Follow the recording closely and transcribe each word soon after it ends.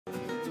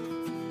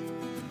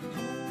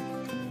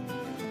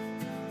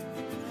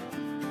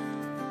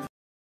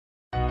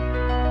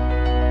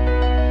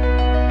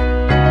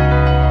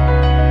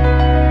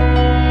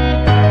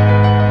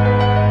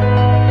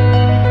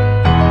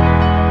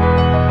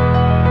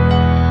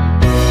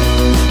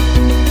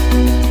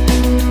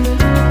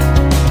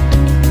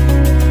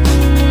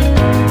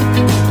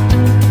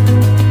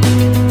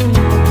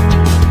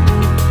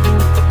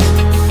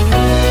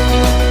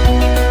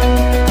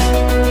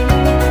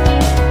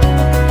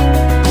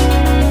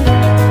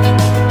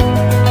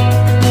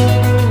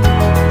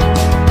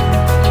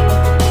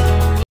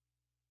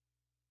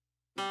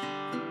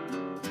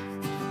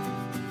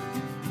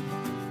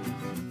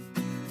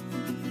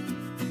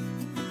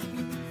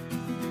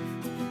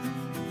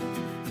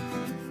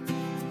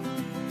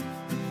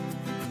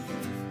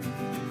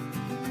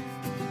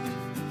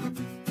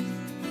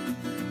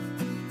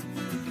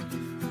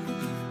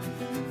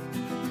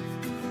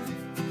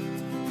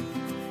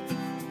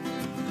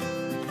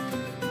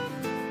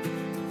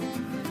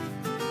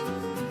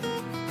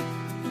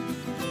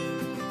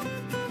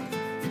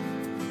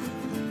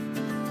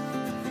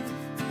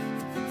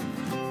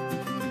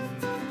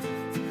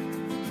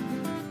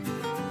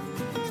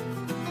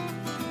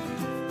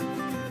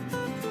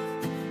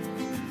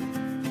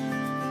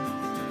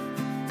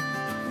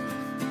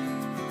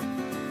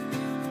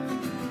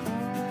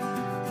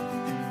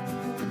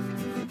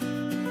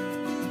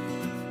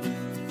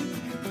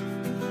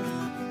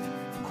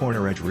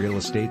Corneredge Real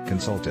Estate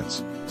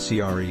Consultants,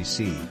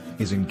 CREC,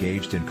 is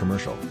engaged in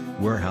commercial,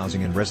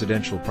 warehousing and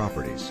residential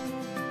properties.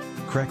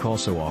 CREC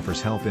also offers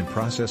help in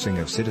processing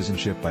of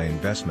citizenship by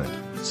investment,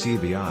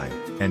 CBI,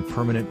 and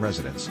permanent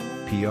residence,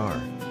 PR,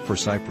 for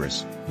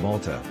Cyprus,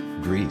 Malta,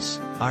 Greece,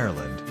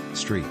 Ireland,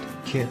 Street,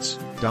 Kitts,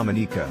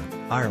 Dominica,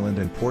 Ireland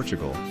and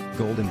Portugal,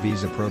 Golden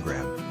Visa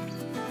Program.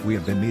 We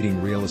have been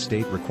meeting real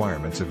estate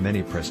requirements of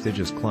many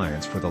prestigious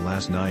clients for the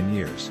last 9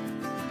 years.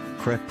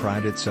 CREC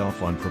prides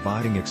itself on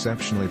providing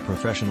exceptionally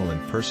professional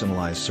and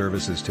personalized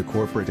services to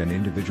corporate and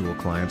individual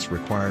clients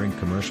requiring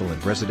commercial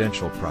and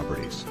residential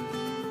properties.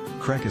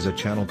 CREC is a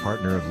channel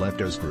partner of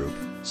Leptos Group,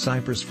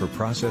 Cyprus for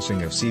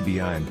processing of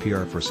CBI and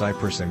PR for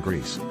Cyprus and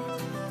Greece.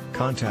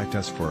 Contact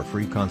us for a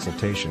free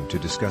consultation to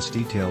discuss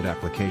detailed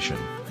application,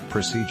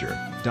 procedure,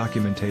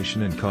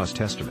 documentation and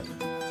cost estimate.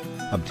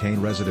 Obtain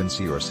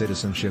residency or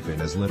citizenship in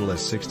as little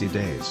as 60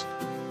 days.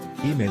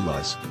 Email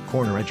us,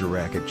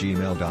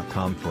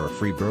 corneredgerec@gmail.com for a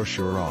free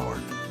brochure or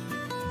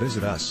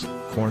visit us,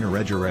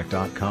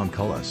 corneredgerec.com.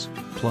 Call us,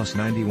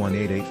 +91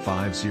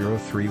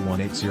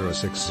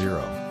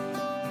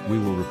 8850318060. We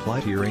will reply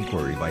to your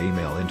inquiry by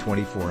email in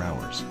 24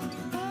 hours.